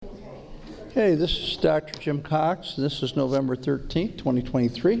Hey, this is Dr. Jim Cox. This is November 13th,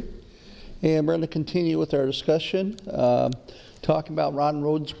 2023. And we're going to continue with our discussion, talking about Ron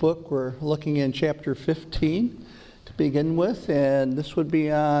Rhodes' book. We're looking in chapter 15 to begin with. And this would be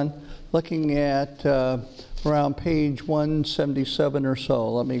on looking at around page 177 or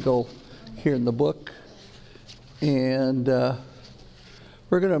so. Let me go here in the book. And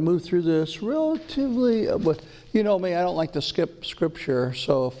we're going to move through this relatively, you know me, I don't like to skip scripture.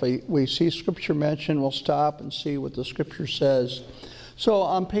 So if we see scripture mentioned, we'll stop and see what the scripture says. So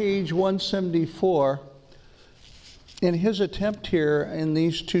on page 174, in his attempt here in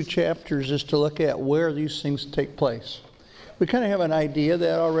these two chapters is to look at where these things take place. We kind of have an idea of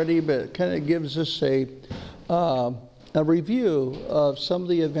that already, but it kind of gives us a review of some of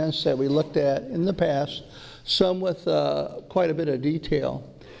the events that we looked at in the past, some with quite a bit of detail.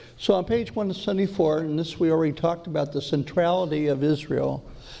 So on page 174, and this we already talked about the centrality of Israel,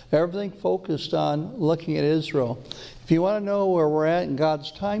 everything focused on looking at Israel. If you want to know where we're at in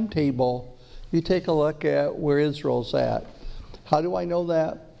God's timetable, you take a look at where Israel's at. How do I know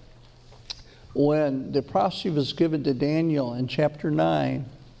that? When the prophecy was given to Daniel in chapter 9,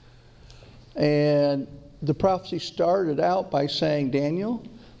 and the prophecy started out by saying, Daniel,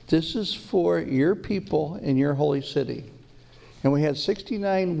 this is for your people in your holy city. And we had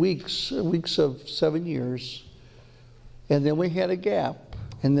 69 weeks of 7 years. And then we had a gap.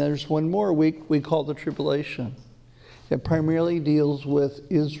 And there's one more week we call the tribulation. It primarily deals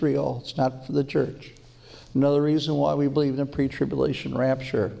with Israel. It's not for the church. Another reason why we believe in a pre-tribulation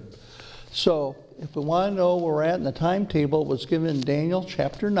rapture. So if we want to know where we're at in the timetable, it was given in Daniel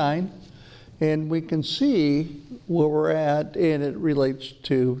chapter 9. And we can see where we're at, and it relates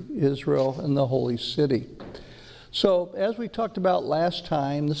to Israel and the holy city. So as we talked about last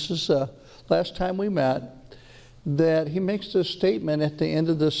time, this is last time we met, that he makes this statement at the end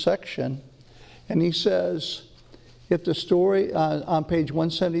of this section, and he says, if the story, on page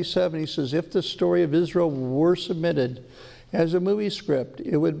 177, he says, if the story of Israel were submitted as a movie script,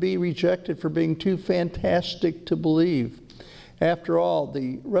 it would be rejected for being too fantastic to believe. After all,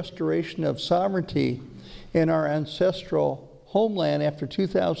 the restoration of sovereignty in our ancestral homeland after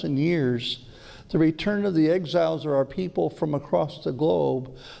 2,000 years, the return of the exiles of our people from across the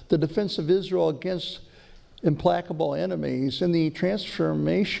globe, the defense of Israel against implacable enemies, and the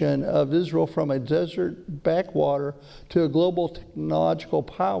transformation of Israel from a desert backwater to a global technological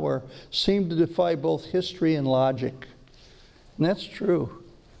power seem to defy both history and logic. And that's true.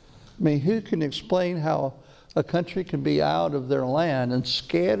 I mean, who can explain how a country can be out of their land and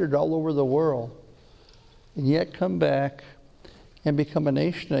scattered all over the world and yet come back and become a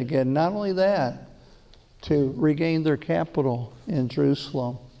nation again? Not only that, to regain their capital in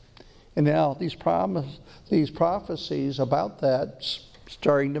Jerusalem. And now these prophecies about that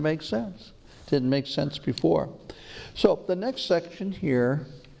starting to make sense. Didn't make sense before. So the next section here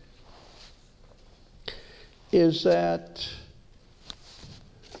is that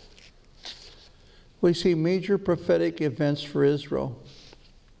we see major prophetic events for Israel.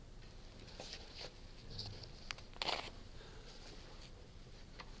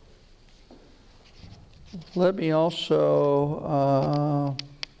 Let me also,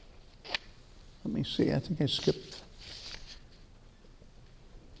 let me see, I think I skipped.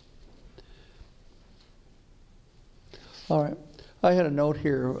 All right, I had a note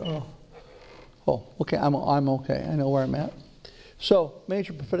here. Okay, I'm okay. I know where I'm at. So,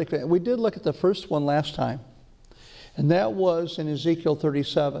 major prophetic event. We did look at the first one last time, and that was in Ezekiel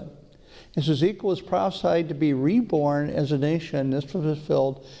 37. As Ezekiel was prophesied to be reborn as a nation, this was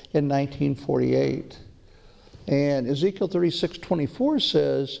fulfilled in 1948. And Ezekiel 36:24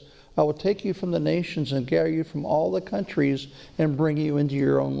 says, I will take you from the nations and gather you from all the countries and bring you into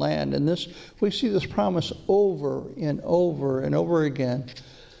your own land. And this, we see this promise over and over and over again.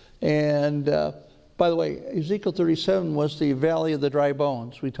 And by the way, Ezekiel 37 was the valley of the dry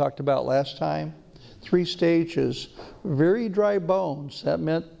bones we talked about last time. 3 stages, very dry bones. That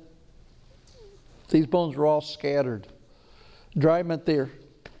meant these bones were all scattered. Dry meant they're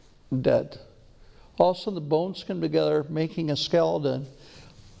dead. Also, the bones come together, making a skeleton.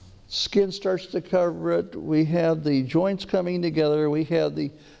 Skin starts to cover it. We have the joints coming together. We have the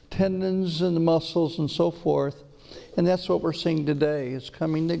tendons and the muscles and so forth. And that's what we're seeing today. It's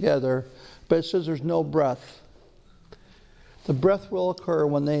coming together. But it says there's no breath. The breath will occur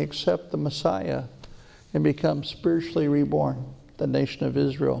when they accept the Messiah and become spiritually reborn, the nation of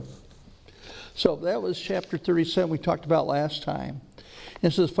Israel. So that was chapter 37 we talked about last time.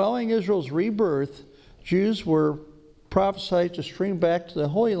 It says, following Israel's rebirth, Jews were prophesied to stream back to the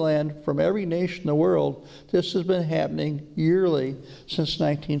Holy Land from every nation in the world. This has been happening yearly since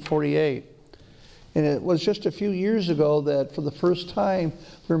 1948. And it was just a few years ago that for the first time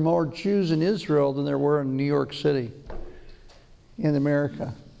there were more Jews in Israel than there were in New York City, in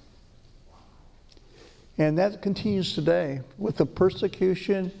America. And that continues today. With the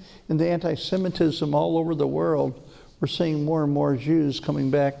persecution and the anti-Semitism all over the world, we're seeing more and more Jews coming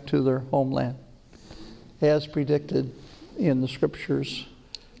back to their homeland, as predicted in the scriptures.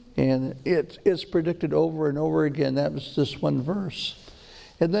 And it's predicted over and over again. That was just one verse.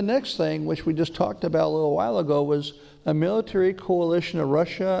 And the next thing, which we just talked about a little while ago, was a military coalition of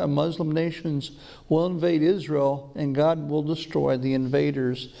Russia and Muslim nations will invade Israel, and God will destroy the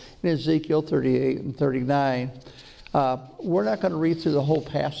invaders in Ezekiel 38 and 39. We're not going to read through the whole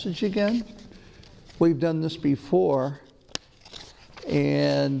passage again. We've done this before.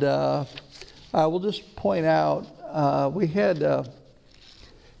 And I will just point out, we had a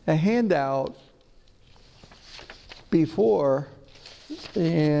handout before,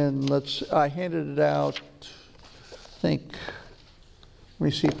 and I handed it out, I think, let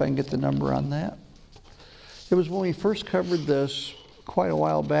me see if I can get the number on that. It was when we first covered this quite a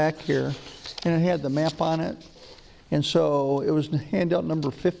while back here, and it had the map on it. And so it was handout number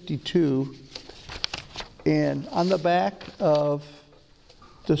 52. And on the back of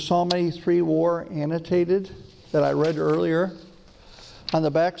the Psalm 83 war annotated that I read earlier, on the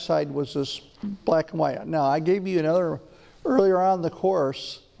back side was this black and white. Now, I gave you another, earlier on in the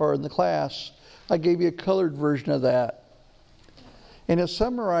course, or in the class, I gave you a colored version of that. And it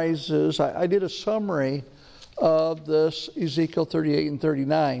summarizes, I did a summary of this Ezekiel 38 and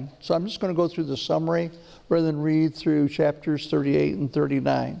 39. So I'm just going to go through the summary rather than read through chapters 38 and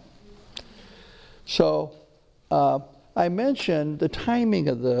 39. So I mentioned the timing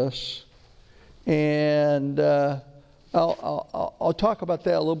of this, and I'll talk about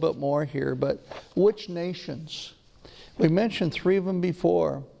that a little bit more here. But which nations? We mentioned three of them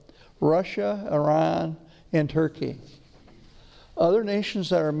before: Russia, Iran, and Turkey. Other nations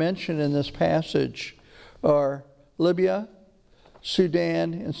that are mentioned in this passage are Libya,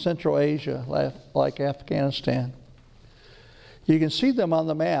 Sudan, and Central Asia, like Afghanistan. You can see them on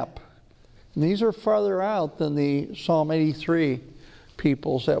the map. And these are farther out than the Psalm 83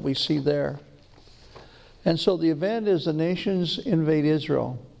 peoples that we see there. And so the event is the nations invade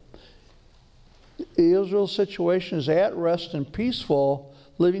Israel. Israel's situation is at rest and peaceful,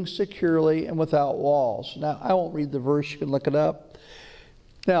 living securely and without walls. Now, I won't read the verse. You can look it up.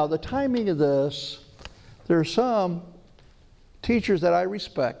 Now, the timing of this, there are some teachers that I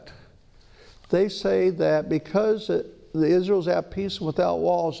respect. They say that because the Israel's at peace and without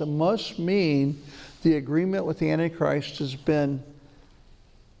walls, it must mean the agreement with the Antichrist has been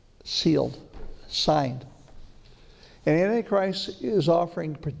sealed, signed. And Antichrist is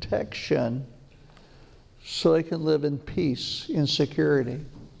offering protection so they can live in peace, in security.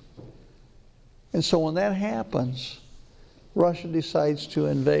 And so when that happens, Russia decides to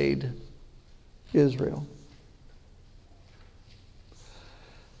invade Israel.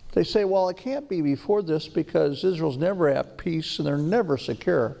 They say, well, it can't be before this because Israel's never at peace and they're never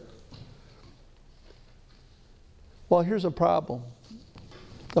secure. Well, here's a problem.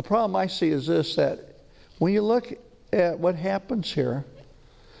 The problem I see is this, that when you look at what happens here,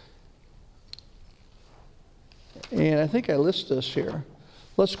 and I think I list this here.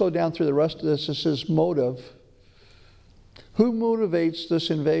 Let's go down through the rest of this. This is motive. Who motivates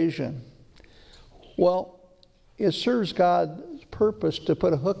this invasion? Well, it serves God's purpose to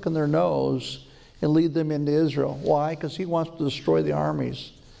put a hook in their nose and lead them into Israel. Why? Because he wants to destroy the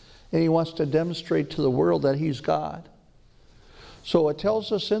armies. And he wants to demonstrate to the world that he's God. So it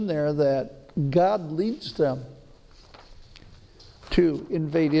tells us in there that God leads them to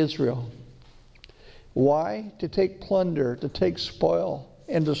invade Israel. Why? To take plunder, to take spoil,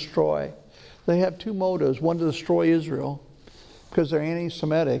 and destroy. They have two motives. One, to destroy Israel, because they're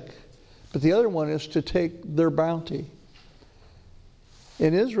anti-Semitic. But the other one is to take their bounty.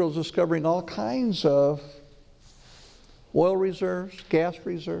 And Israel's discovering all kinds of oil reserves, gas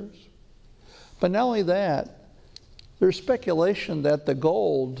reserves. But not only that, there's speculation that the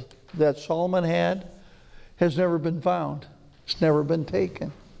gold that Solomon had has never been found. It's never been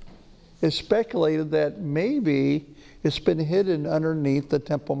taken. It's speculated that maybe it's been hidden underneath the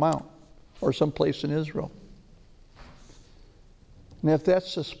Temple Mount or someplace in Israel. And if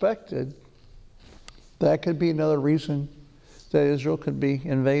that's suspected, that could be another reason that Israel could be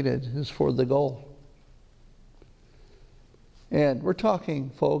invaded, is for the gold. And we're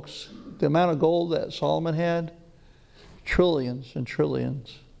talking, folks, the amount of gold that Solomon had, trillions and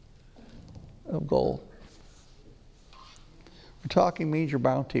trillions of gold. We're talking major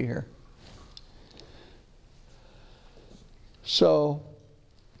bounty here. So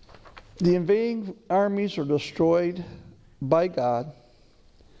The invading armies are destroyed by God.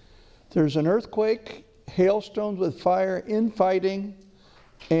 There's an earthquake, hailstones with fire, infighting,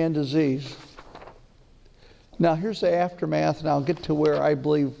 and disease. Now here's the aftermath, and I'll get to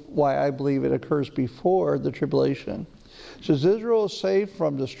why I believe it occurs before the tribulation. It says, Israel is saved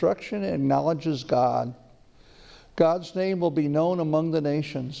from destruction and acknowledges God. God's name will be known among the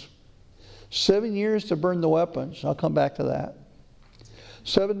nations. 7 years to burn the weapons. I'll come back to that.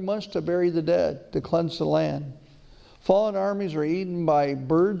 7 months to bury the dead, to cleanse the land. Fallen armies are eaten by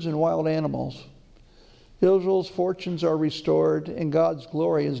birds and wild animals. Israel's fortunes are restored, and God's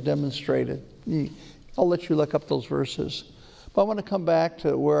glory is demonstrated. I'll let you look up those verses. But I want to come back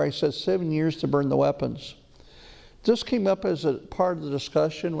to where I said 7 years to burn the weapons. This came up as a part of the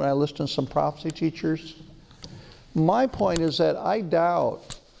discussion when I listened to some prophecy teachers. My point is that I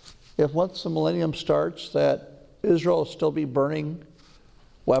doubt if once the millennium starts that Israel will still be burning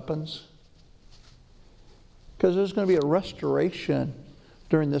weapons. Because there's going to be a restoration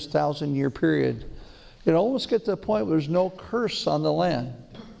during this 1,000-year period. It almost gets to the point where there's no curse on the land.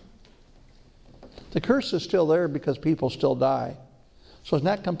 The curse is still there because people still die. So it's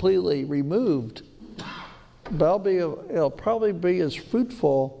not completely removed. But it'll probably be as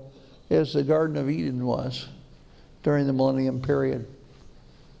fruitful as the Garden of Eden was during the millennium period.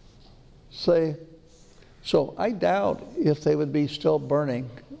 So I doubt if they would be still burning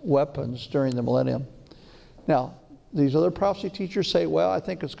weapons during the millennium. Now, these other prophecy teachers say, well, I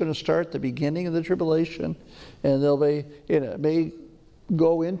think it's going to start at the beginning of the tribulation, and it may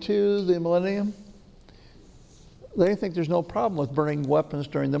go into the millennium. They think there's no problem with burning weapons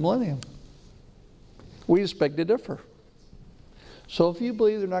during the millennium. We expect to differ. So if you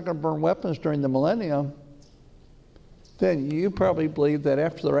believe they're not going to burn weapons during the millennium, then you probably believe that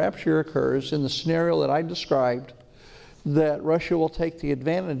after the rapture occurs, in the scenario that I described, that Russia will take the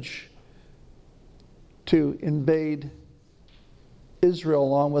advantage to invade Israel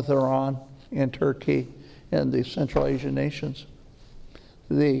along with Iran and Turkey and the Central Asian nations,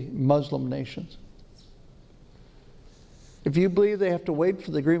 the Muslim nations. If you believe they have to wait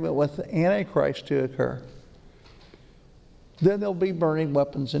for the agreement with the Antichrist to occur, then they'll be burning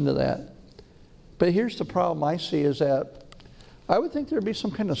weapons into that. But here's the problem I see is that I would think there'd be some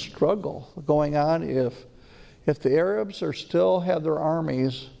kind of struggle going on if the Arabs still have their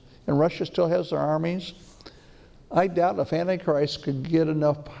armies and Russia still has their armies. I doubt if Antichrist could get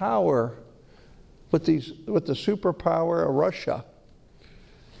enough power with the superpower of Russia,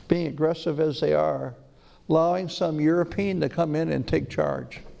 being aggressive as they are, allowing some European to come in and take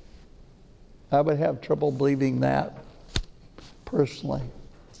charge. I would have trouble believing that, personally.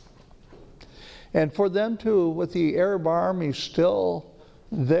 And for them to, with the Arab army still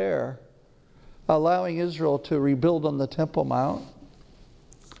there, allowing Israel to rebuild on the Temple Mount,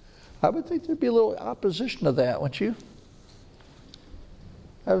 I would think there'd be a little opposition to that, wouldn't you?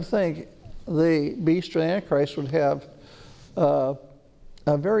 I would think the beast or Antichrist would have a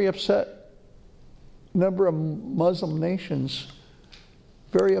very upset number of Muslim nations,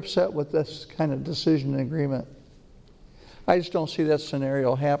 very upset with this kind of decision and agreement. I just don't see that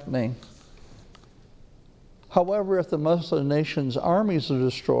scenario happening. However, if the Muslim nations' armies are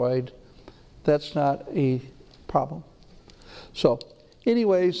destroyed, that's not a problem. So,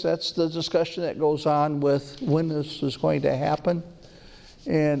 anyways, that's the discussion that goes on with when this is going to happen.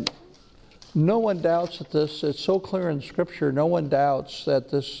 And no one doubts that it's so clear in Scripture, no one doubts that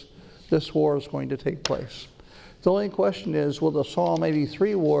this war is going to take place. The only question is, will the Psalm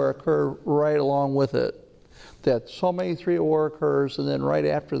 83 war occur right along with it? That Psalm 83 war occurs, and then right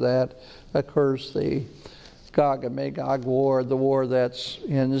after that occurs the Gog and Magog war, the war that's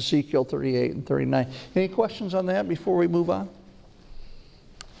in Ezekiel 38 and 39. Any questions on that before we move on?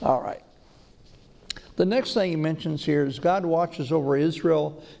 All right. The next thing he mentions here is God watches over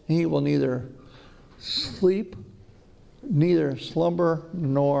Israel, and he will neither slumber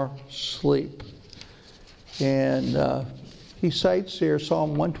nor sleep. And he cites here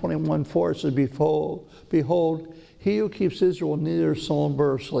Psalm 121:4. It says, Behold, he who keeps Israel neither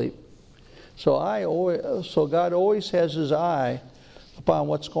slumber or sleep. So God always has his eye upon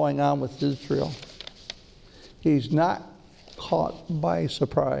what's going on with Israel. He's not caught by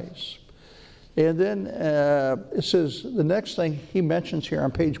surprise. And then it says, the next thing he mentions here on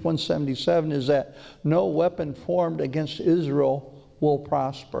page 177 is that no weapon formed against Israel will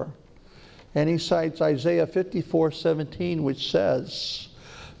prosper. And he cites Isaiah 54:17, which says,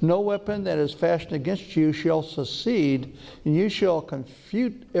 no weapon that is fashioned against you shall succeed, and you shall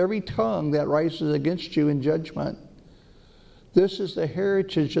confute every tongue that rises against you in judgment. This is the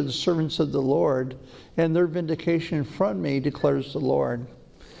heritage of the servants of the Lord, and their vindication from me, declares the Lord.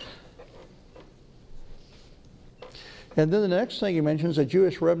 And then the next thing he mentions, the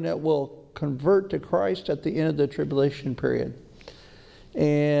Jewish remnant will convert to Christ at the end of the tribulation period.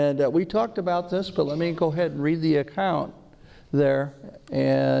 And we talked about this, but let me go ahead and read the account there,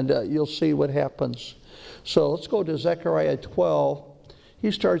 and you'll see what happens. So let's go to Zechariah 12.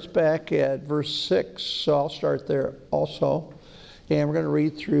 He starts back at verse 6, so I'll start there also. And we're going to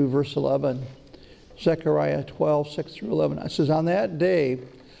read through verse 11. Zechariah 12, 6 through 11. It says, "On that day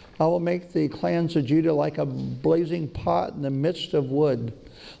I will make the clans of Judah like a blazing pot in the midst of wood,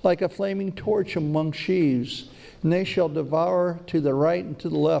 like a flaming torch among sheaves. And they shall devour to the right and to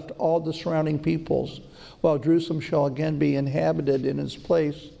the left all the surrounding peoples, while Jerusalem shall again be inhabited in its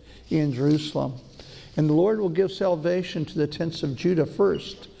place in Jerusalem. And the Lord will give salvation to the tents of Judah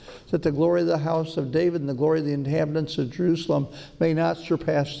first, that the glory of the house of David and the glory of the inhabitants of Jerusalem may not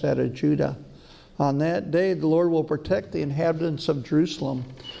surpass that of Judah. On that day the Lord will protect the inhabitants of Jerusalem,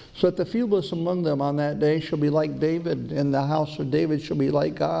 so that the feeblest among them on that day shall be like David, and the house of David shall be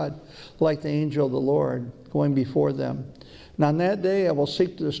like God, like the angel of the Lord, going before them. And on that day I will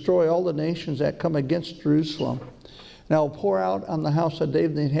seek to destroy all the nations that come against Jerusalem. And I will pour out on the house of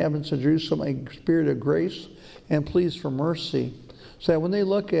David and the inhabitants of Jerusalem a spirit of grace and pleas for mercy, so that when they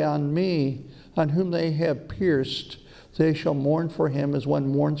look on me, on whom they have pierced, they shall mourn for him as one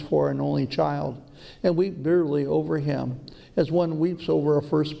mourns for an only child, and weep bitterly over him, as one weeps over a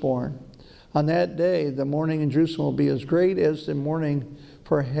firstborn. On that day the mourning in Jerusalem will be as great as the mourning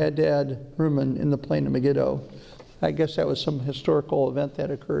for Hadad Rimmon in the plain of Megiddo." I guess that was some historical event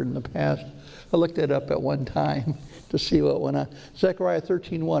that occurred in the past. I looked it up at one time to see what went on. Zechariah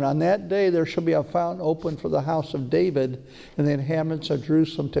 13:1. "On that day there shall be a fountain open for the house of David and the inhabitants of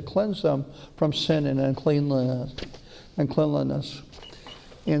Jerusalem, to cleanse them from sin and uncleanliness."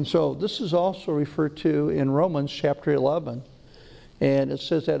 And so this is also referred to in Romans chapter 11. And it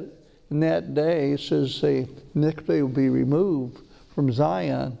says that in that day, it says the iniquity will be removed from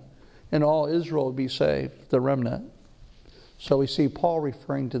Zion, and all Israel will be saved, the remnant. So we see Paul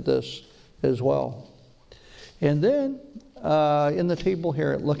referring to this as well. And then in the table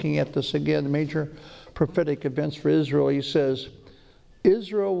here, looking at this again, the major prophetic events for Israel, he says,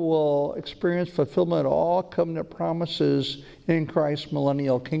 Israel will experience fulfillment of all covenant promises in Christ's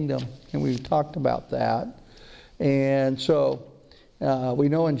millennial kingdom. And we've talked about that. And so we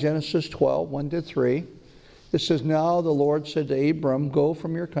know in Genesis 12, 1-3, it says, "Now the Lord said to Abram, go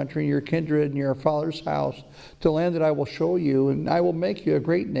from your country and your kindred and your father's house to the land that I will show you, and I will make you a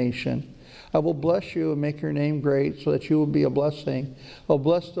great nation. I will bless you and make your name great, so that you will be a blessing. I will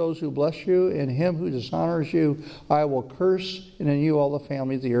bless those who bless you, and him who dishonors you I will curse, and in you all the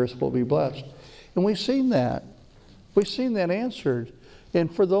families of the earth will be blessed." And we've seen that. We've seen that answered. And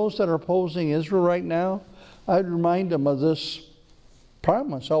for those that are opposing Israel right now, I'd remind them of this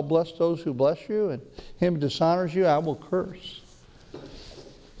promise. I'll bless those who bless you, and him who dishonors you I will curse. I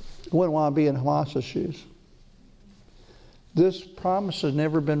wouldn't want to be in Hamas's shoes. This promise has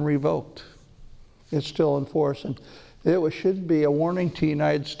never been revoked. It's still in force, and it should be a warning to the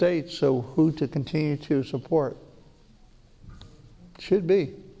United States so who to continue to support. Should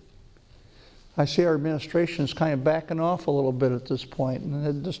be. I see our administration is kind of backing off a little bit at this point, and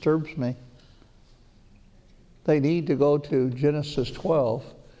it disturbs me. They need to go to Genesis 12.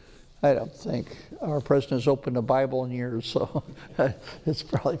 I don't think our president has opened a Bible in years, so it's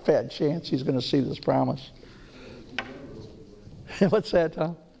probably a bad chance he's going to see this promise. What's that,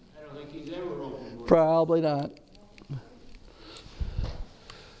 Tom? I don't think he's ever opened one. Probably not.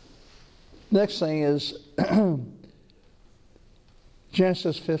 Next thing is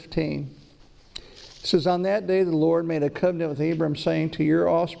Genesis 15. It says, "On that day the Lord made a covenant with Abram, saying, to your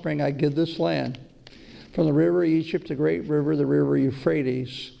offspring I give this land, from the river Egypt, the great river, the river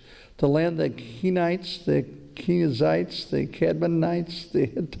Euphrates, the land of the Kenites, the Kenizzites, the Cadmonites, the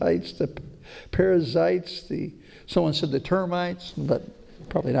Hittites, the Perizzites, someone said the termites, but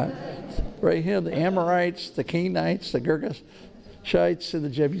probably not. Right here, the Amorites, the Kenites, the Girgashites, and the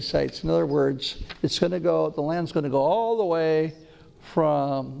Jebusites." In other words, the land's going to go all the way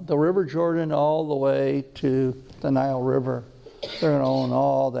from the River Jordan all the way to the Nile River. They're going to own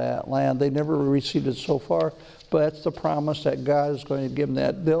all that land. They never received it so far, but that's the promise that God is going to give them.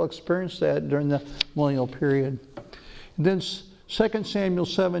 That they'll experience that during the millennial period. And then 2 Samuel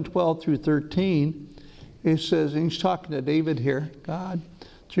 7:12-13, it says, and he's talking to David here, God,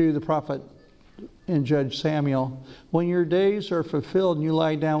 through the prophet and Judge Samuel, "When your days are fulfilled and you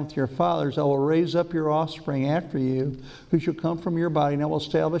lie down with your fathers, I will raise up your offspring after you, who shall come from your body, and I will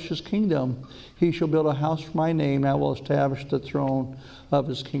establish his kingdom. He shall build a house for my name, and I will establish the throne of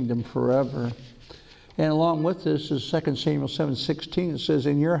his kingdom forever." And along with this is 2 Samuel 7:16. It says,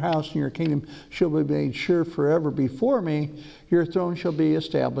 "In your house and your kingdom shall be made sure forever before me. Your throne shall be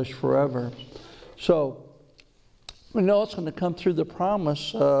established forever." So we know it's going to come through the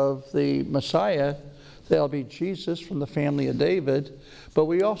promise of the Messiah. That'll be Jesus from the family of David. But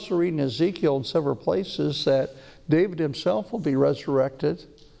we also read in Ezekiel in several places that David himself will be resurrected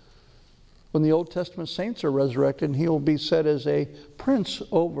when the Old Testament saints are resurrected, and he will be set as a prince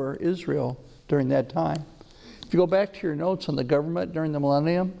over Israel during that time. If you go back to your notes on the government during the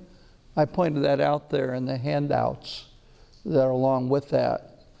millennium, I pointed that out there in the handouts that are along with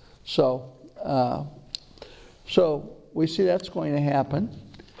that. So we see that's going to happen.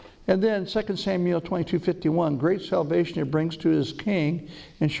 And then 2 Samuel 22:51, "Great salvation it brings to his king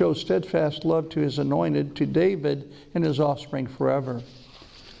and shows steadfast love to his anointed, to David and his offspring forever."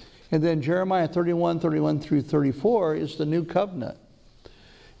 And then Jeremiah 31 through 34 is the new covenant.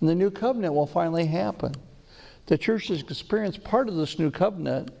 And the new covenant will finally happen. The church has experienced part of this new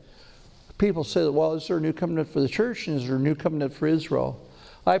covenant. People say, well, is there a new covenant for the church and is there a new covenant for Israel?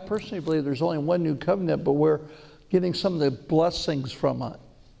 I personally believe there's only one new covenant, but we're getting some of the blessings from it.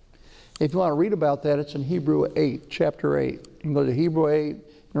 If you want to read about that, it's in Hebrew 8, chapter 8. You can go to Hebrew 8 and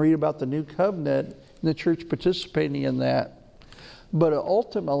read about the new covenant and the church participating in that. But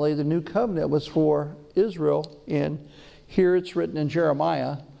ultimately, the new covenant was for Israel. And here it's written in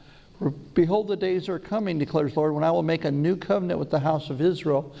Jeremiah, "Behold, the days are coming, declares the Lord, when I will make a new covenant with the house of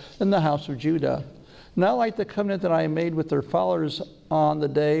Israel and the house of Judah. Not like the covenant that I made with their fathers on the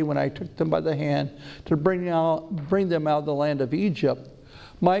day when I took them by the hand to bring them out of the land of Egypt.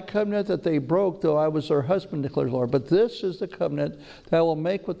 My covenant that they broke, though I was their husband, declares the Lord. But this is the covenant that I will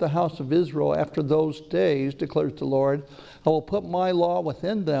make with the house of Israel after those days, declares the Lord. I will put my law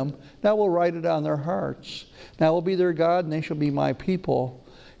within them, and I will write it on their hearts. And I will be their God, and they shall be my people.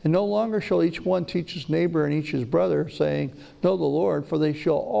 And no longer shall each one teach his neighbor and each his brother, saying, Know the Lord, for they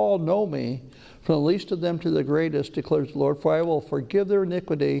shall all know me, from the least of them to the greatest, declares the Lord. For I will forgive their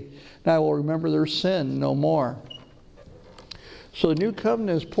iniquity, and I will remember their sin no more." So the new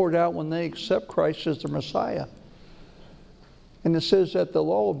covenant is poured out when they accept Christ as their Messiah. And it says that the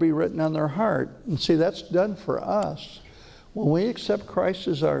law will be written on their heart. And see, that's done for us. When we accept Christ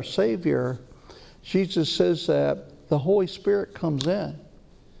as our Savior, Jesus says that the Holy Spirit comes in.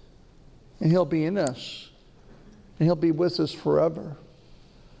 And He'll be in us. And He'll be with us forever.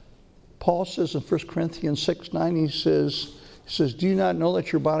 Paul says in 1 Corinthians 6:9, he says, "Do you not know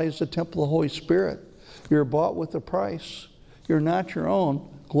that your body is the temple of the Holy Spirit? You're bought with a price. You're not your own.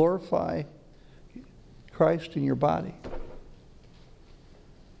 Glorify Christ in your body."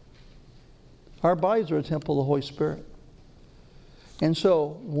 Our bodies are a temple of the Holy Spirit. And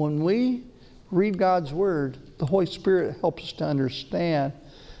so when we read God's Word, the Holy Spirit helps us to understand.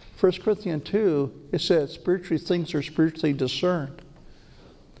 1 Corinthians 2, it says spiritual things are spiritually discerned.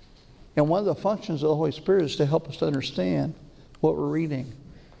 And one of the functions of the Holy Spirit is to help us to understand what we're reading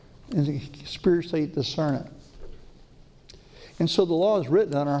and to spiritually discern it. And so the law is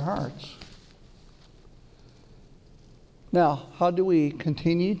written on our hearts. Now, how do we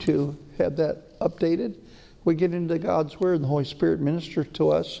continue to have that updated? We get into God's Word and the Holy Spirit ministers to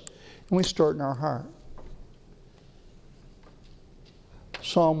us and we store it in our heart.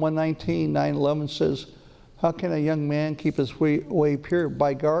 Psalm 119, 9-11 says, "How can a young man keep his way pure?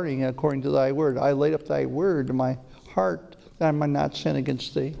 By guarding according to thy word. I laid up thy word in my heart that I might not sin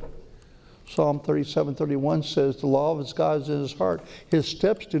against thee." Psalm 37:31 says, "The law of his God is in his heart. His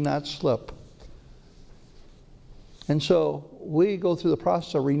steps do not slip." And so we go through the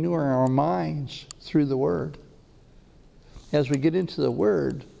process of renewing our minds through the Word. As we get into the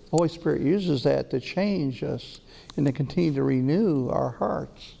Word, the Holy Spirit uses that to change us and to continue to renew our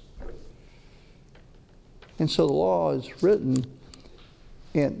hearts. And so the law is written,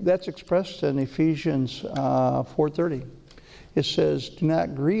 and that's expressed in Ephesians 4:30. It says, "Do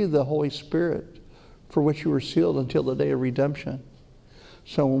not grieve the Holy Spirit, for which you were sealed until the day of redemption."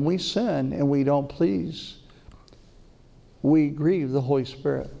 So when we sin and we don't please, we grieve the Holy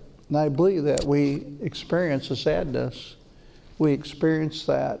Spirit. And I believe that we experience a sadness. We experience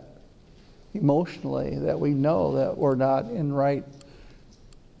that emotionally, that we know that we're not in right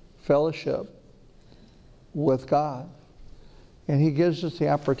fellowship with God. And He gives us the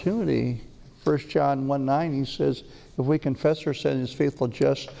opportunity. 1 John 1:9, he says, "If we confess our sin, He is faithful and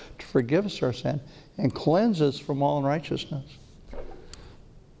just to forgive us our sin and cleanse us from all unrighteousness."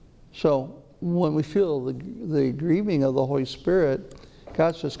 So when we feel the grieving of the Holy Spirit,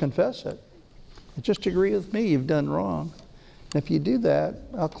 God says, confess it. Just agree with me, you've done wrong. And if you do that,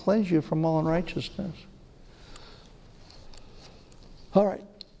 I'll cleanse you from all unrighteousness. All right.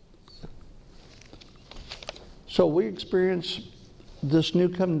 So we experience this new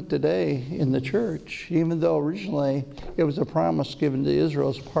covenant today in the church, even though originally it was a promise given to Israel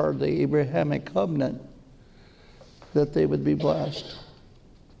as part of the Abrahamic covenant that they would be blessed.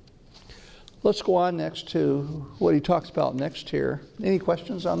 Let's go on next to what he talks about next here. Any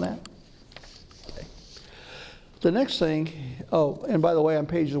questions on that? Okay. The next thing, and by the way, on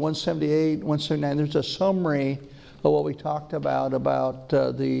pages 178, 179, there's a summary of what we talked about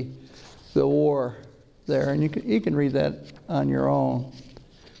the war there, and you can read that on your own.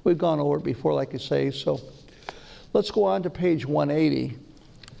 We've gone over it before, like I say, so let's go on to page 180.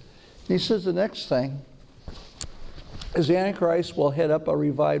 He says the next thing is the Antichrist will head up a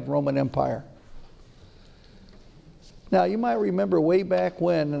revived Roman Empire. Now, you might remember way back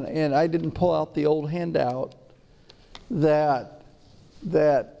when, and I didn't pull out the old handout, that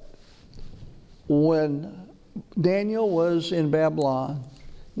when Daniel was in Babylon,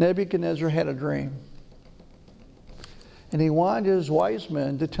 Nebuchadnezzar had a dream. And he wanted his wise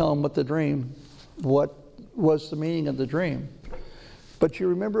men to tell him what was the meaning of the dream. But you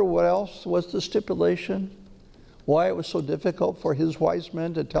remember what else was the stipulation? Why it was so difficult for his wise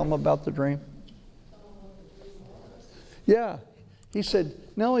men to tell him about the dream? Yeah. He said,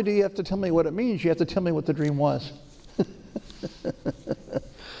 not only do you have to tell me what it means, you have to tell me what the dream was.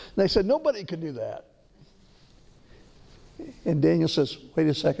 They said, nobody can do that. And Daniel says, wait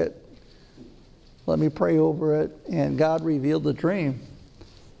a second. Let me pray over it. And God revealed the dream.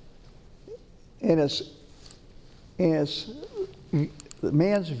 And it's the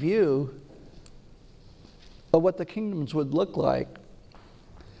man's view of what the kingdoms would look like.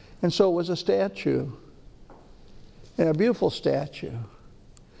 And so it was a statue. And a beautiful statue.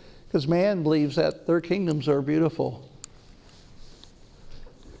 Because man believes that their kingdoms are beautiful.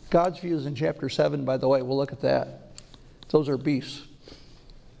 God's view is in chapter 7, by the way. We'll look at that. Those are beasts.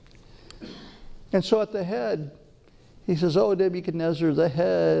 And so at the head, he says, oh, Nebuchadnezzar, the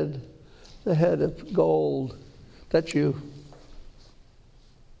head of gold, that's you.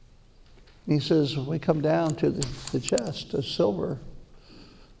 And he says, we come down to the chest of silver,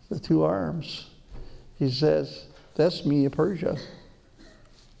 the two arms. He says, that's Media Persia.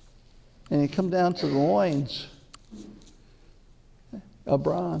 And you come down to the loins of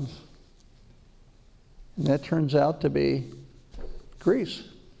bronze. And that turns out to be Greece.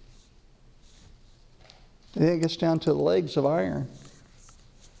 And then it gets down to the legs of iron.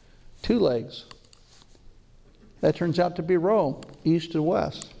 2 legs. That turns out to be Rome, east and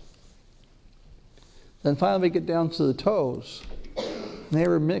west. Then finally we get down to the toes. And they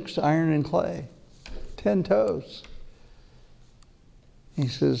were mixed iron and clay. 10 toes. He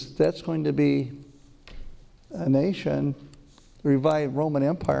says that's going to be a nation, the revived Roman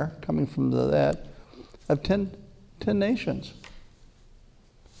Empire, coming from that, of 10 nations.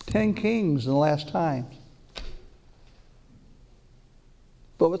 10 kings in the last times.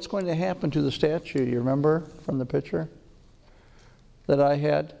 But what's going to happen to the statue? You remember from the picture that I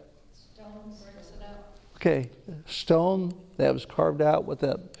had? Stone breaks it out. Okay, stone that was carved out with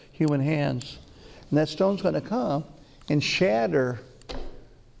the human hands. And that stone's going to come and shatter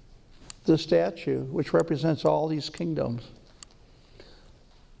the statue, which represents all these kingdoms,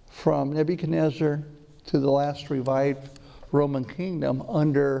 from Nebuchadnezzar to the last revived Roman kingdom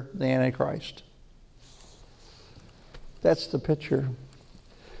under the Antichrist. That's the picture.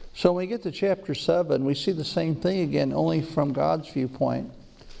 So when we get to chapter 7, we see the same thing again, only from God's viewpoint.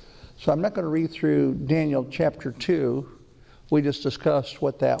 So I'm not going to read through Daniel chapter 2. We just discussed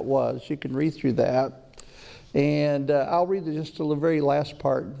what that was. You can read through that. And I'll read just the very last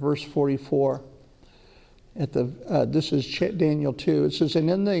part, verse 44. This is Daniel 2. It says, and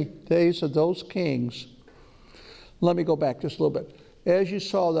in the days of those kings, let me go back just a little bit. As you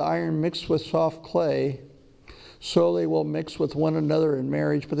saw the iron mixed with soft clay, so they will mix with one another in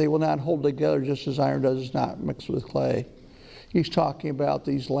marriage, but they will not hold together just as iron does not mix with clay. He's talking about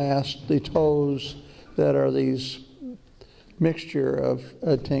the toes that are these mixture of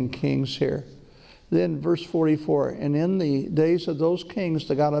 10 kings here. Then verse 44, and in the days of those kings,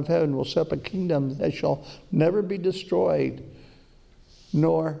 the God of heaven will set up a kingdom that shall never be destroyed,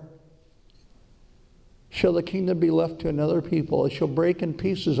 nor shall the kingdom be left to another people. It shall break in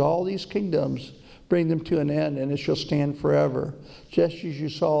pieces all these kingdoms, bring them to an end, and it shall stand forever. Just as you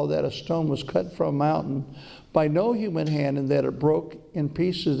saw that a stone was cut from a mountain by no human hand, and that it broke in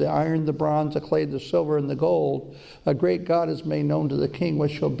pieces the iron, the bronze, the clay, the silver, and the gold, a great God is made known to the king.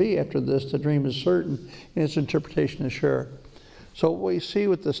 What shall be after this? The dream is certain, and its interpretation is sure. So what we see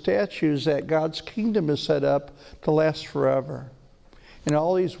with the statue is that God's kingdom is set up to last forever. And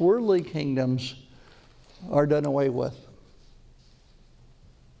all these worldly kingdoms are done away with.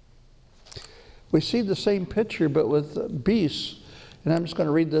 we see the same picture but with beasts. And I'm just going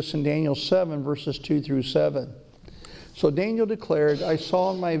to read this in Daniel 7, verses 2 through 7. So Daniel declared, I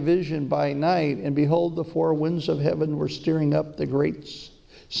saw in my vision by night, and behold, the four winds of heaven were stirring up the great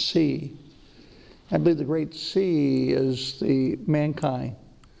sea. I believe the great sea is the mankind.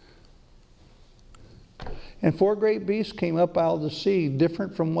 And four great beasts came up out of the sea,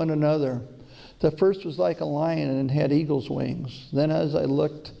 different from one another. The first was like a lion and had eagle's wings. Then as I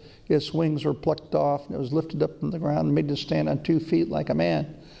looked, its wings were plucked off, and it was lifted up from the ground and made to stand on 2 feet like a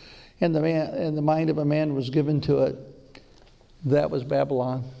man. And the mind of a man was given to it. That was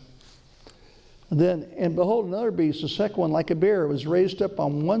Babylon. And behold, another beast, the second one like a bear. It was raised up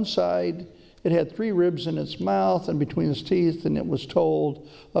on one side. It had 3 ribs in its mouth and between its teeth, and it was told,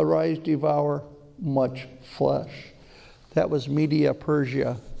 arise, devour much flesh. That was Media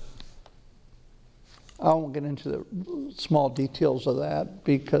Persia. I won't get into the small details of that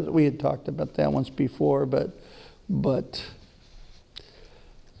because we had talked about that once before, but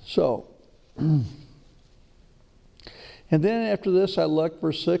so. And then after this I looked,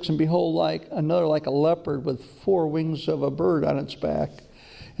 verse 6, and behold, like a leopard with 4 wings of a bird on its back.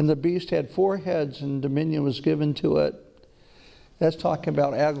 And the beast had 4 heads, and dominion was given to it. That's talking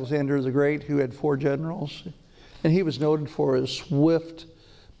about Alexander the Great, who had 4 generals. And he was noted for his swift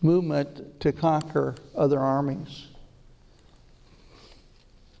movement to conquer other armies.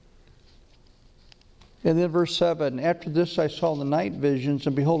 And then verse 7, after this I saw the night visions,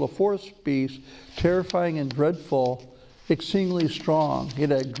 and behold, a 4th beast, terrifying and dreadful, exceedingly strong.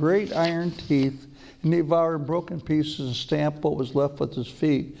 It had great iron teeth, and devoured in broken pieces and stamped what was left with its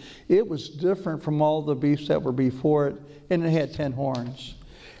feet. It was different from all the beasts that were before it, and it had 10 horns.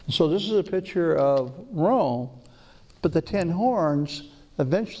 And so this is a picture of Rome, but the 10 horns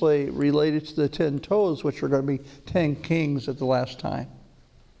eventually related to the 10 toes, which are going to be 10 kings at the last time.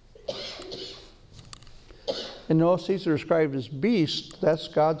 And notice these are described as beasts. That's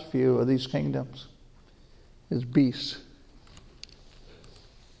God's view of these kingdoms, as beasts.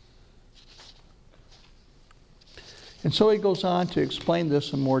 And so he goes on to explain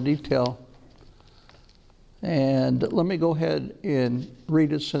this in more detail. And let me go ahead and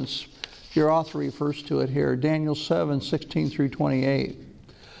read it since your author refers to it here. Daniel 7, 16 through 28.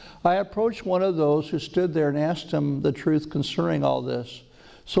 I approached one of those who stood there and asked him the truth concerning all this.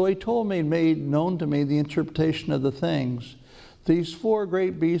 So he told me and made known to me the interpretation of the things. These 4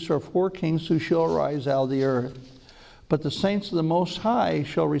 great beasts are 4 kings who shall arise out of the earth. But the saints of the Most High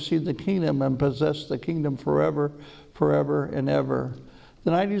shall receive the kingdom and possess the kingdom forever, forever and ever.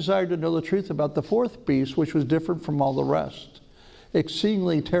 Then I desired to know the truth about the 4th beast, which was different from all the rest,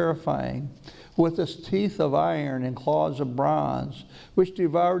 exceedingly terrifying, with its teeth of iron and claws of bronze, which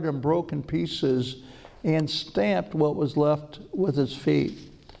devoured and broke in pieces and stamped what was left with its feet.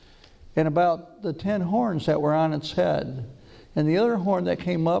 And about the 10 horns that were on its head, and the other horn that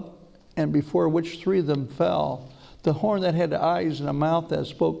came up, and before which 3 of them fell, the horn that had eyes and a mouth that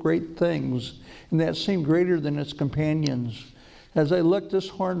spoke great things, and that seemed greater than its companions. As I looked, this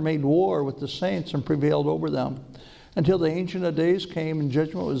horn made war with the saints and prevailed over them, until the Ancient of Days came and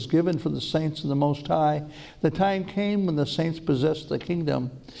judgment was given for the saints of the Most High. The time came when the saints possessed the kingdom.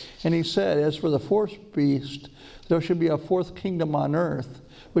 And he said, as for the 4th beast, there shall be a 4th kingdom on earth,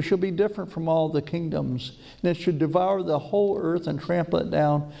 which shall be different from all the kingdoms. And it should devour the whole earth and trample it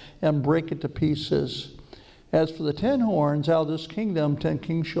down and break it to pieces. As for the 10 horns, out of this kingdom 10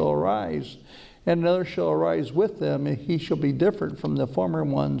 kings shall arise, and another shall arise with them, and he shall be different from the former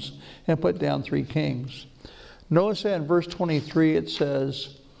ones, and put down 3 kings. Notice that in verse 23 it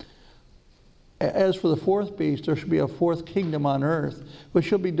says, as for the 4th beast, there shall be a 4th kingdom on earth, which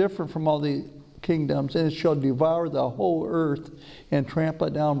shall be different from all the kingdoms, and it shall devour the whole earth and trample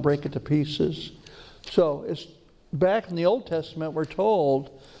it down, break it to pieces. So it's back in the Old Testament, we're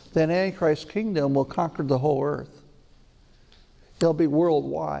told that Antichrist's kingdom will conquer the whole earth. It'll be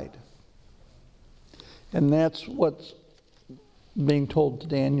worldwide. And that's what's being told to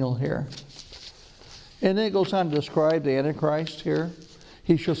Daniel here. And then it goes on to describe the Antichrist here.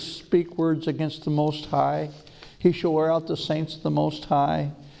 He shall speak words against the Most High. He shall wear out the saints of the Most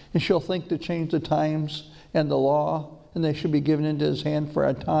High, and shall think to change the times and the law, and they shall be given into his hand for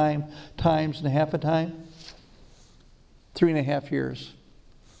a time, times and half a time. 3.5 years.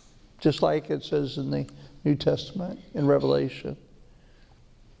 Just like it says in the New Testament, in Revelation.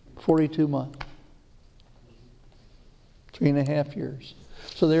 42 months. 3.5 years.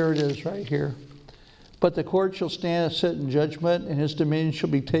 So there it is right here. But the court shall stand and sit in judgment, and his dominion shall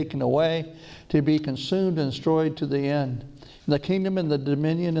be taken away, to be consumed and destroyed to the end. And the kingdom and the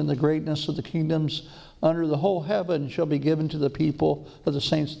dominion and the greatness of the kingdoms under the whole heaven shall be given to the people of the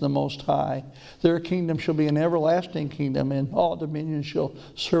saints of the Most High. Their kingdom shall be an everlasting kingdom, and all dominions shall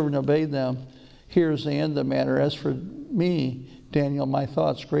serve and obey them. Here is the end of the matter. As for me, Daniel, my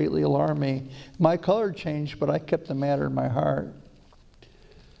thoughts greatly alarm me. My color changed, but I kept the matter in my heart.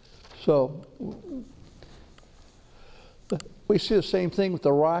 So, we see the same thing with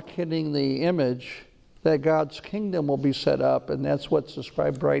the rock hitting the image, that God's kingdom will be set up, and that's what's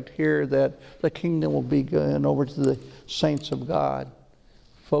described right here, that the kingdom will be given over to the saints of God.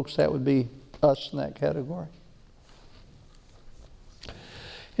 Folks, that would be us in that category.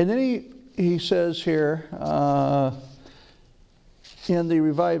 And then he says here, in the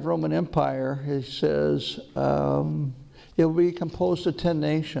revived Roman Empire, he says, it will be composed of 10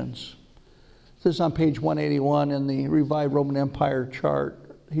 nations. This is on page 181 in the revived Roman Empire chart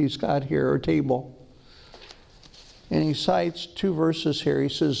he's got here, or table. And he cites 2 verses here. He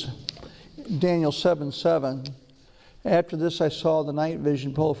says, Daniel 7:7. After this I saw the night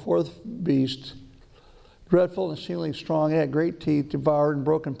vision, behold, a fourth beast, dreadful and exceedingly strong. It had great teeth, devoured and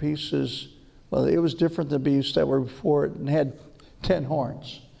broken pieces. Well, it was different than the beasts that were before it, and had 10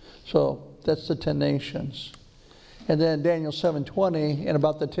 horns. So that's the 10 nations. And then Daniel 7:20, and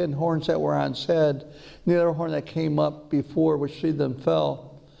about the 10 horns that were on its head, and the other horn that came up before, which three of them fell,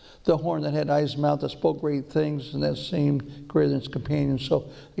 the horn that had eyes and mouth that spoke great things, and that seemed greater than its companions. So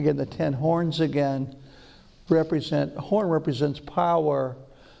again, the 10 horns again horn represents power.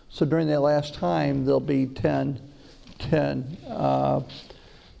 So during that last time, there'll be 10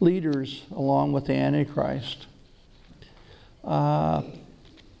 leaders along with the Antichrist.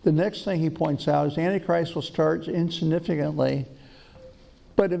 The next thing he points out is the Antichrist will start insignificantly,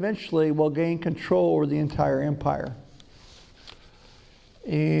 but eventually will gain control over the entire empire.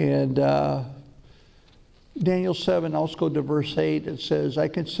 And Daniel 7, also go to verse 8, it says, I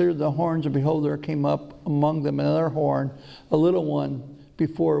considered the horns, and behold, there came up among them another horn, a little one,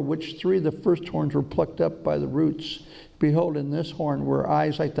 before which 3 of the first horns were plucked up by the roots. Behold, in this horn were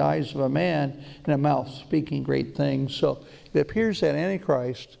eyes like the eyes of a man, and a mouth speaking great things. So it appears that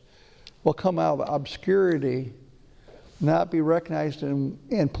Antichrist will come out of obscurity, not be recognized,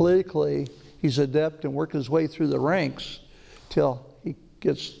 and politically he's adept and work his way through the ranks till he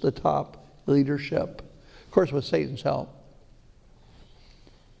gets the top leadership. Of course, with Satan's help.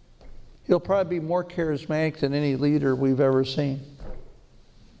 He'll probably be more charismatic than any leader we've ever seen.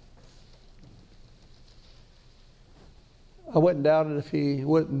 I wouldn't doubt it if he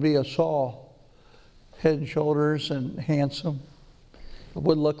wouldn't be a Saul, head and shoulders and handsome. It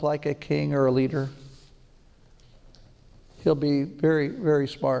would look like a king or a leader. He'll be very, very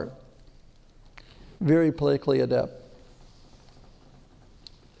smart, very politically adept.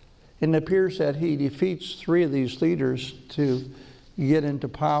 And it appears that he defeats 3 of these leaders to get into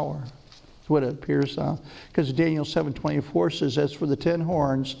power. That's what it appears on. Because Daniel 7:24 says, as for the 10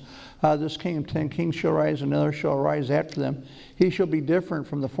 horns, this kingdom, 10 kings shall rise, and another shall rise after them. He shall be different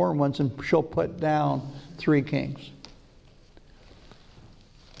from the former ones, and shall put down 3 kings.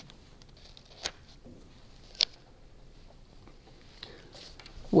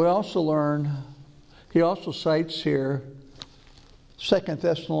 We also learn, he also cites here 2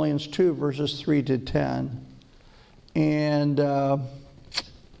 Thessalonians 2, verses 3 to 10. And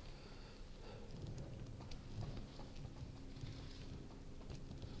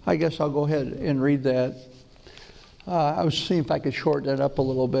I guess I'll go ahead and read that. I was seeing if I could shorten that up a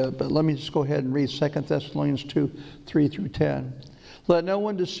little bit, but let me just go ahead and read 2 Thessalonians 2, 3 through 10. Let no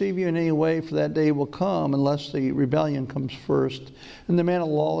one deceive you in any way, for that day will come unless the rebellion comes first, and the man of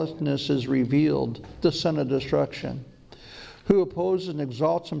lawlessness is revealed, the son of destruction, who opposes and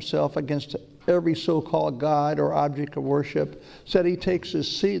exalts himself against every so-called God or object of worship, so that he takes his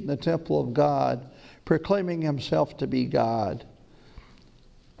seat in the temple of God, proclaiming himself to be God.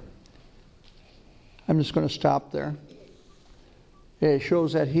 I'm just going to stop there. It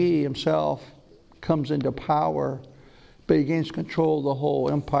shows that he himself comes into power, but he gains control of the whole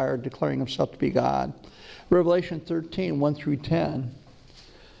empire, declaring himself to be God. Revelation 13, 1 through 10.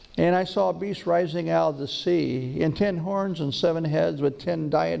 And I saw a beast rising out of the sea, and 10 horns and 7 heads, with 10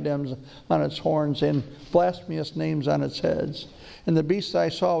 diadems on its horns, and blasphemous names on its heads. And the beast I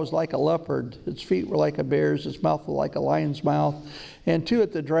saw was like a leopard. Its feet were like a bear's, its mouth was like a lion's mouth. And to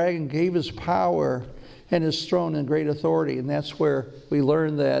it the dragon gave his power and his throne and great authority. And that's where we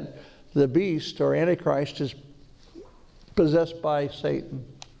learn that the beast, or Antichrist, is possessed by Satan.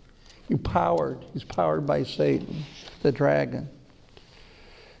 He's powered by Satan, the dragon.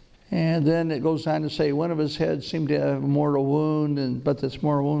 And then it goes on to say, one of his heads seemed to have a mortal wound, but this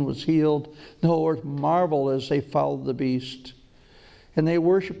mortal wound was healed. The whole earth marveled as they followed the beast. And they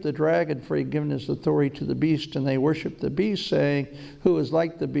worshiped the dragon, for he had given his authority to the beast. And they worshiped the beast, saying, who is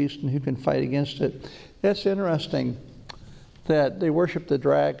like the beast and who can fight against it? That's interesting that they worship the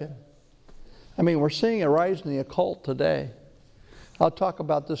dragon. I mean, we're seeing a rise in the occult today. I'll talk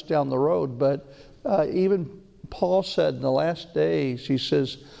about this down the road, but even Paul said in the last days, he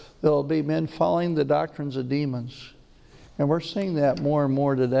says, there will be men following the doctrines of demons. And we're seeing that more and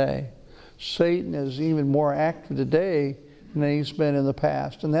more today. Satan is even more active today than he's been in the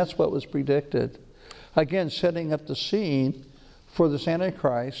past. And that's what was predicted. Again, setting up the scene for this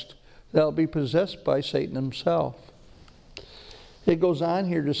Antichrist that will be possessed by Satan himself. It goes on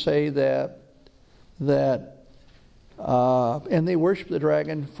here to say that and they worship the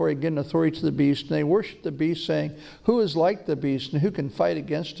dragon, for he had given authority to the beast. And they worship the beast, saying, who is like the beast and who can fight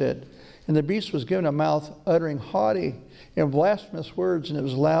against it? And the beast was given a mouth uttering haughty and blasphemous words, and it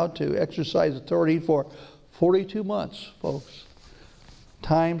was allowed to exercise authority for 42 months, folks.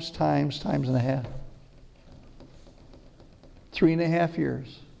 Times and a half. 3.5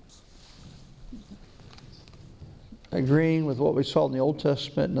 years. Agreeing with what we saw in the Old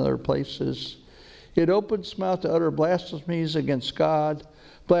Testament and other places. It opened its mouth to utter blasphemies against God,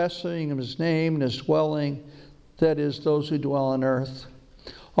 blaspheming his name and his dwelling, that is, those who dwell on earth.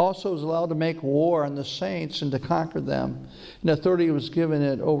 Also was allowed to make war on the saints and to conquer them. And authority was given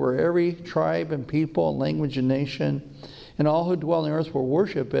it over every tribe and people and language and nation. And all who dwell on the earth will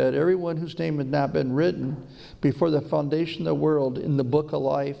worship it, everyone whose name had not been written before the foundation of the world in the book of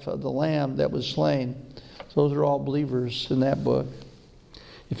life of the Lamb that was slain. Those are all believers in that book.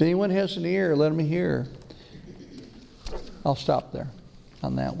 If anyone has an ear, let him hear. I'll stop there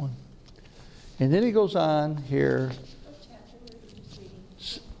on that one. And then he goes on here. What chapter were you just reading?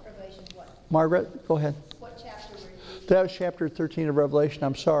 Revelation what? Margaret, go ahead. What chapter were you reading? That was chapter 13 of Revelation.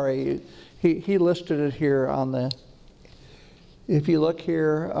 I'm sorry. He listed it here on the... If you look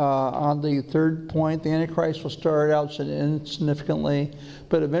here on the third point, the Antichrist will start out insignificantly,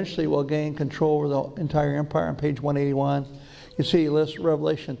 but eventually will gain control over the entire empire on page 181. You see, he lists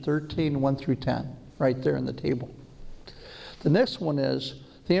Revelation 13, 1 through 10, right there in the table. The next one is,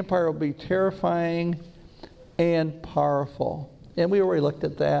 the empire will be terrifying and powerful. And we already looked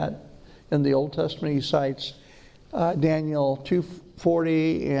at that in the Old Testament. He cites Daniel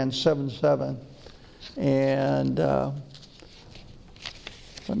 2:40 and 7:7. And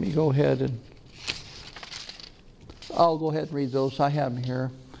let me go ahead and I'll go ahead and read those. I have them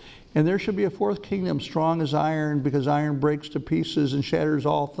here. And there shall be a fourth kingdom, strong as iron, because iron breaks to pieces and shatters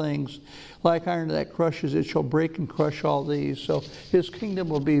all things. Like iron that crushes, it shall break and crush all these. So his kingdom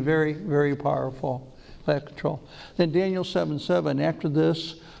will be very, very powerful. That control. Then Daniel 7:7. After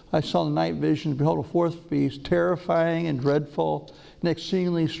this, I saw in the night vision, behold, a fourth beast, terrifying and dreadful and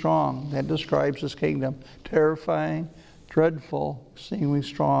exceedingly strong. That describes his kingdom. Terrifying, dreadful, exceedingly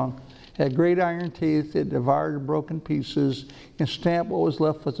strong. Had great iron teeth. It devoured and broke in pieces and stamped what was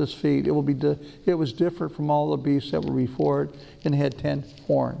left with his feet. It was different from all the beasts that were before it, and had 10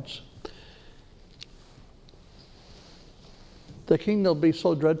 horns. The kingdom will be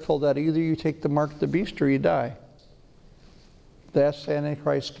so dreadful that either you take the mark of the beast or you die. That's the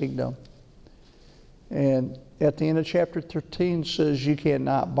Antichrist kingdom. And at the end of chapter 13 says you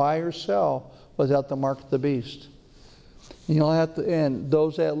cannot buy or sell without the mark of the beast. And you'll have to, and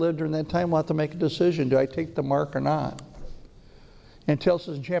those that lived during that time will have to make a decision. Do I take the mark or not? And it tells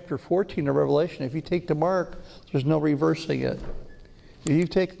us in chapter 14 of Revelation, if you take the mark, there's no reversing it. If you've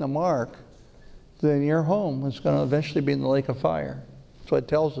taken the mark, then your home is going to eventually be in the lake of fire. That's what it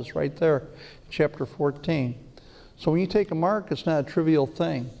tells us right there, chapter 14. So when you take a mark, it's not a trivial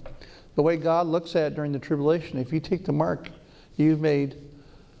thing. The way God looks at it during the tribulation, if you take the mark, you've made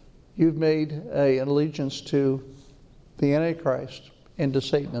an allegiance to the Antichrist and to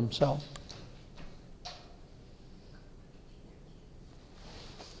Satan himself.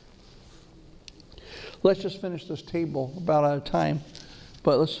 Let's just finish this table. About out of time,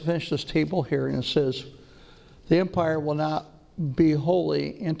 but let's finish this table here. And it says, the empire will not be wholly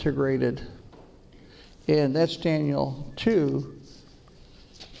integrated. And that's Daniel 2.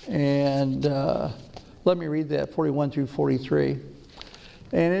 And let me read that, 41 through 43.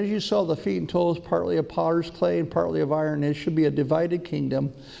 And as you saw, the feet and toes, partly of potter's clay and partly of iron, it should be a divided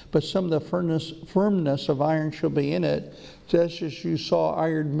kingdom, but some of the firmness of iron shall be in it, just as you saw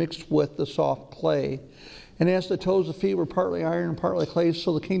iron mixed with the soft clay. And as the toes of the feet were partly iron and partly clay,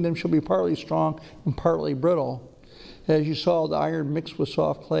 so the kingdom shall be partly strong and partly brittle. As you saw, the iron mixed with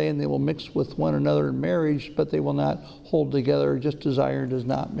soft clay, and they will mix with one another in marriage, but they will not hold together, just as iron does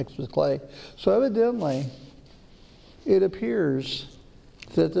not mix with clay. So evidently, it appears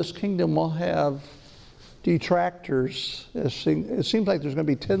that this kingdom will have detractors. It seems like there's going to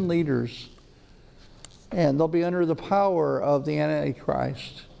be 10 leaders, and they'll be under the power of the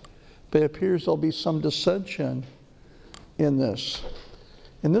Antichrist. But it appears there'll be some dissension in this.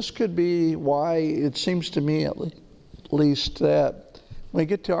 And this could be why it seems to me at least that when we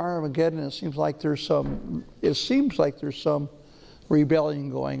get to Armageddon, it seems like there's some rebellion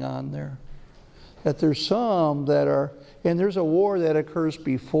going on there. That there's some that are, and there's a war that occurs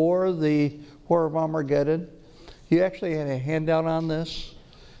before the War of Armageddon. You actually had a handout on this,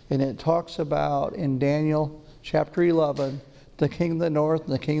 and it talks about in Daniel chapter 11, the king of the north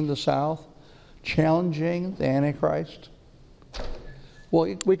and the king of the south challenging the Antichrist.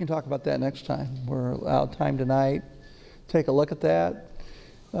 Well, we can talk about that next time. We're out of time tonight. Take a look at that.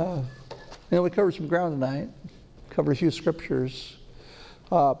 We covered some ground tonight. Covered a few scriptures.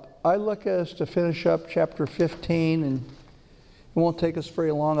 I look at us to finish up chapter 15, and it won't take us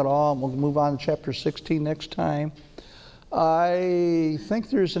very long at all. We'll move on to chapter 16 next time. I think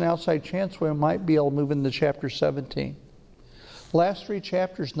there's an outside chance we might be able to move into chapter 17. The last 3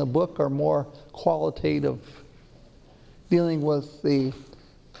 chapters in the book are more qualitative, dealing with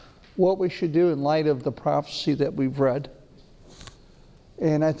what we should do in light of the prophecy that we've read.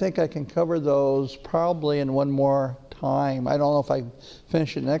 And I think I can cover those probably in one more time. I don't know if I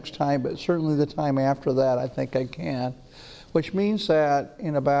finish it next time, but certainly the time after that I think I can. Which means that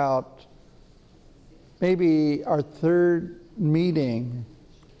in about maybe our 3rd meeting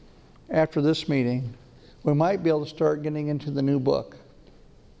after this meeting, we might be able to start getting into the new book.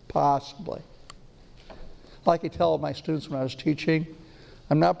 Possibly. Like I tell my students when I was teaching,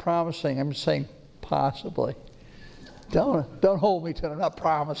 I'm not promising, I'm just saying possibly. Don't hold me to it, I'm not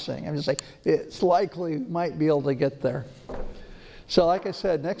promising. I'm just saying it's likely we might be able to get there. So like I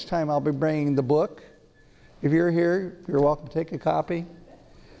said, next time I'll be bringing the book. If you're here, you're welcome to take a copy.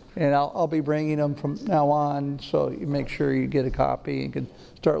 And I'll be bringing them from now on, so you make sure you get a copy and can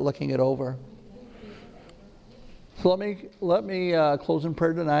start looking it over. So let me close in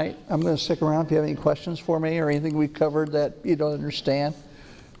prayer tonight. I'm going to stick around if you have any questions for me or anything we covered that you don't understand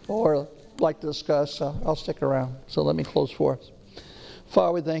or like to discuss. I'll stick around. So let me close for us.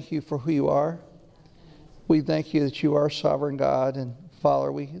 Father, we thank you for who you are. We thank you that you are sovereign God. And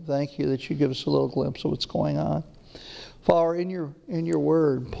Father, we thank you that you give us a little glimpse of what's going on. Father, in your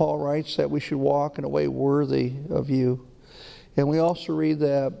word, Paul writes that we should walk in a way worthy of you. And we also read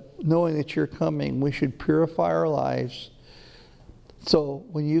that knowing that you're coming, we should purify our lives. So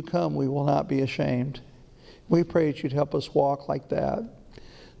when you come, we will not be ashamed. We pray that you'd help us walk like that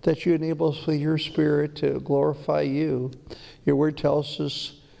you enable us with your Spirit to glorify you. Your word tells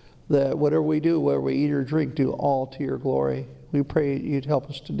us that whatever we do, whether we eat or drink, do all to your glory. We pray you'd help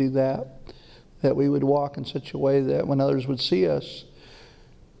us to do that we would walk in such a way that when others would see us,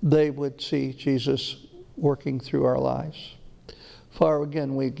 they would see Jesus working through our lives. Father,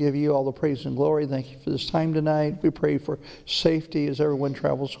 again, we give you all the praise and glory. Thank you for this time tonight. We pray for safety as everyone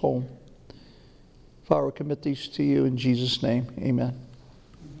travels home. Father, we commit these to you in Jesus' name. Amen.